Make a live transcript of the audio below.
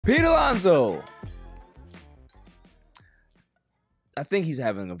Pete Alonso. I think he's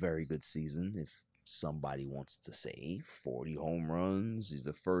having a very good season. If somebody wants to say 40 home runs, he's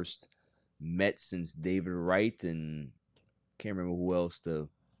the first Met since David Wright, and can't remember who else to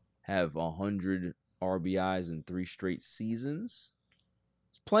have 100 RBIs in 3 straight seasons.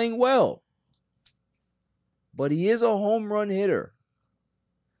 He's playing well, but he is a home run hitter.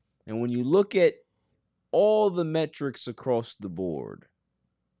 And when you look at all the metrics across the board,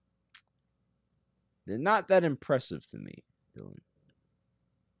 they're not that impressive to me, Dylan.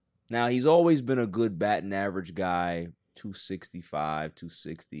 Now, he's always been a good batting average guy, 265,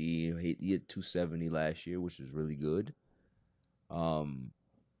 260. He hit 270 last year, which was really good.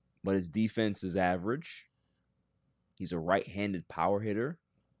 But his defense is average. He's a right-handed power hitter,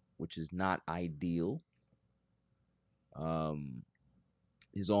 which is not ideal.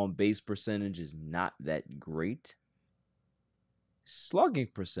 His on-base percentage is not that great. Slugging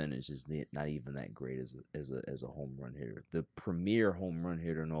percentage is not even that great as a home run hitter. The premier home run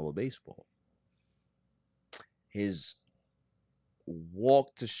hitter in all of baseball. His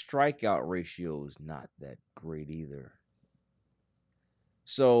walk to strikeout ratio is not that great either.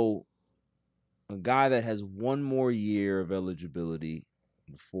 So, a guy that has one more year of eligibility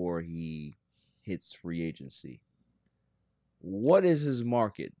before he hits free agency. What is his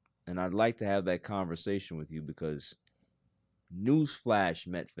market? And I'd like to have that conversation with you because newsflash,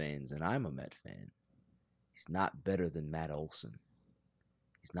 Met fans, and I'm a Met fan, he's not better than Matt Olson.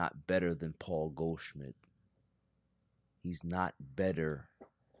 He's not better than Paul Goldschmidt. He's not better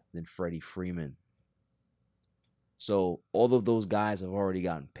than Freddie Freeman. So all of those guys have already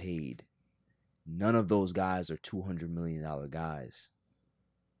gotten paid. None of those guys are $200 million guys.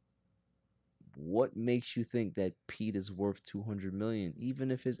 What makes you think that Pete is worth $200 million,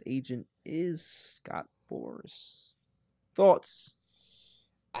 even if his agent is Scott Boras? Thoughts?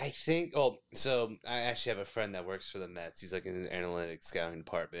 I think, so I actually have a friend that works for the Mets. He's like in the analytics scouting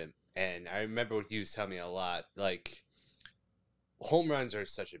department. And I remember what he was telling me a lot. Like, home runs are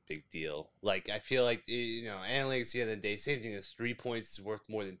such a big deal. Like, I feel like, analytics at the end of the day, same thing as 3 points is worth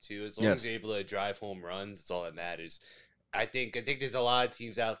more than 2. As long as you're able to drive home runs, that's all that matters. I think there's a lot of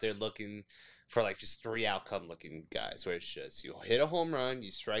teams out there looking for like just 3 outcome looking guys where it's just you hit a home run,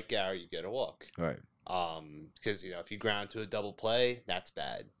 you strike out, you get a walk. Right. Because if you ground to a double play, that's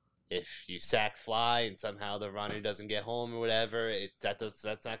bad. If you sack fly and somehow the runner doesn't get home or whatever,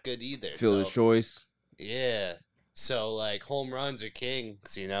 that's not good either. Fielder's choice. Yeah. So like home runs are king.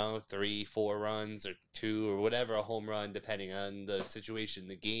 3, 4 runs or 2 or whatever a home run depending on the situation in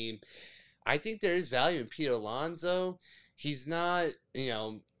the game. I think there is value in Pete Alonso. He's not,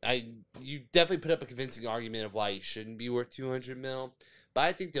 you definitely put up a convincing argument of why he shouldn't be worth $200 million. But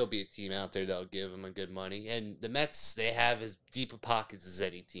I think there'll be a team out there that'll give him a good money. And the Mets, they have as deep of pockets as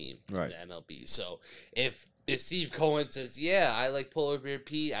any team in the MLB. So if Steve Cohen says, yeah, I like Polar Bear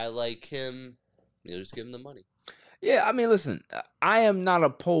Pete, I like him, just give him the money. Yeah, I mean, listen, I am not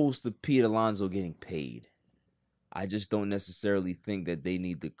opposed to Pete Alonso getting paid. I just don't necessarily think that they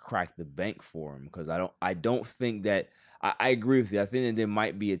need to crack the bank for him because I don't think that I agree with you. I think that there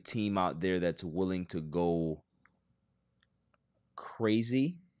might be a team out there that's willing to go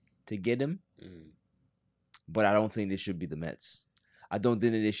crazy to get him, but I don't think they should be the Mets. I don't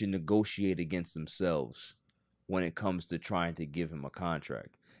think that they should negotiate against themselves when it comes to trying to give him a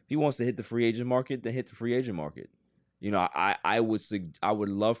contract. If he wants to hit the free agent market, then hit the free agent market. I would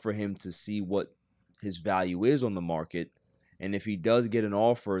love for him to see what his value is on the market, and if he does get an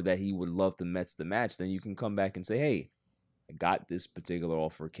offer that he would love the Mets to match, then you can come back and say, hey, I got this particular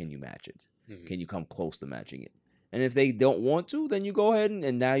offer, can you match it? Can you come close to matching it? And if they don't want to, then you go ahead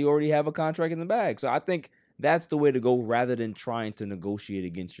and now you already have a contract in the bag. So I think that's the way to go rather than trying to negotiate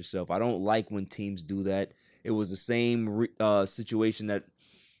against yourself. I don't like when teams do that. It was the same situation that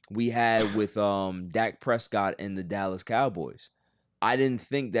we had with Dak Prescott and the Dallas Cowboys. I didn't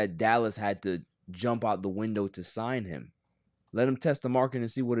think that Dallas had to jump out the window to sign him. Let him test the market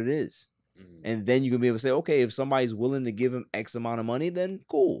and see what it is. And then you can be able to say, okay, if somebody's willing to give him X amount of money, then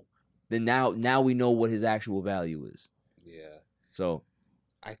cool. Then now we know what his actual value is. Yeah. So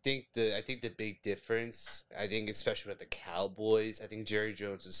I think the big difference, especially with the Cowboys, I think Jerry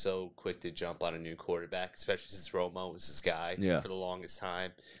Jones is so quick to jump on a new quarterback, especially since Romo was his guy for the longest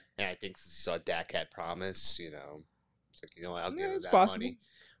time. And I think since he saw Dak had promise, it's like, I'll give him that money.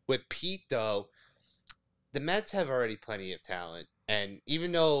 With Pete, though, the Mets have already plenty of talent. And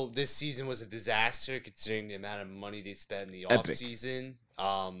even though this season was a disaster, considering the amount of money they spent in the offseason,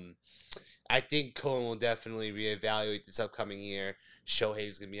 I think Cohen will definitely reevaluate this upcoming year.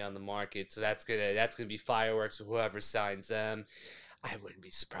 Shohei's gonna be on the market, so that's gonna be fireworks for whoever signs them. I wouldn't be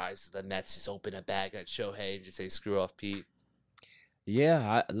surprised if the Mets just open a bag at Shohei and just say screw off Pete.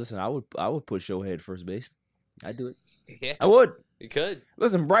 Yeah, listen, I would put Shohei at first base. I'd do it. Yeah, I would. you could.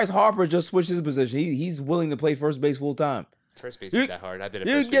 Listen, Bryce Harper just switched his position. He's willing to play first base full time. First base is that hard. I've been a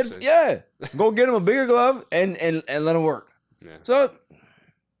first base. Yeah, go get him a bigger glove and let him work. Yeah. So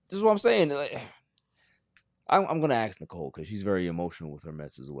this is what I'm saying. Like, I'm gonna ask Nicole because she's very emotional with her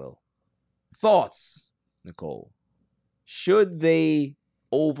Mets as well. Thoughts, Nicole? Should they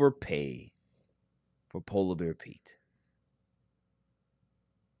overpay for Polar Bear Pete?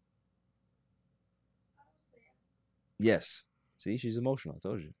 Yes. See, she's emotional. I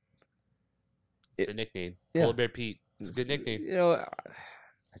told you. It's a nickname. Yeah. Polar Bear Pete. It's a good nickname. You know, I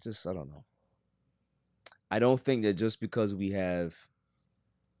don't know. I don't think that just because we have,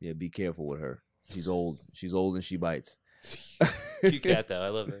 be careful with her. She's old. She's old and she bites. Cute cat though. I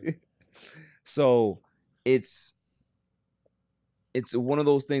love her. So it's one of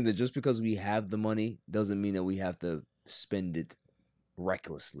those things that just because we have the money doesn't mean that we have to spend it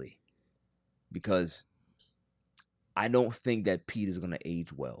recklessly. Because I don't think that Pete is going to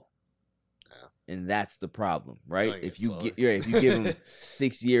age well. No. And that's the problem, right? If you give him a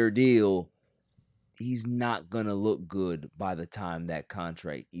 6-year deal, he's not going to look good by the time that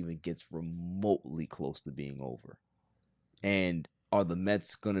contract even gets remotely close to being over. And are the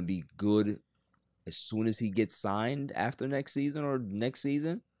Mets going to be good as soon as he gets signed after next season or next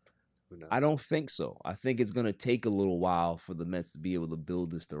season? I don't think so. I think it's going to take a little while for the Mets to be able to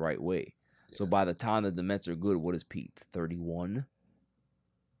build this the right way. Yeah. So by the time that the Mets are good, what is Pete? 31?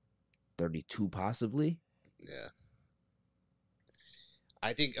 32 possibly? Yeah.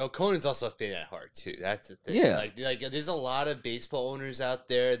 I think Conan's also a fan at heart too. That's the thing. Yeah. Like there's a lot of baseball owners out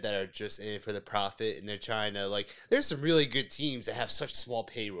there that are just in it for the profit, and they're trying to there's some really good teams that have such small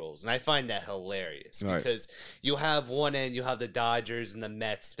payrolls, and I find that hilarious because you'll have one end, you'll have the Dodgers and the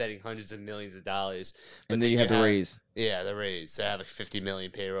Mets spending hundreds of millions of dollars, but and then you have the Rays. Yeah, the Rays. They have like 50 million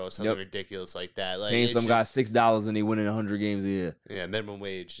payroll, something ridiculous like that. Paying some guy $6 and he winning 100 games a year. Yeah, minimum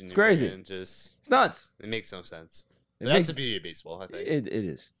wage. It's crazy. It's nuts. It makes no sense. But that's the beauty of baseball, I think. It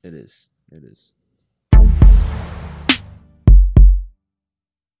is.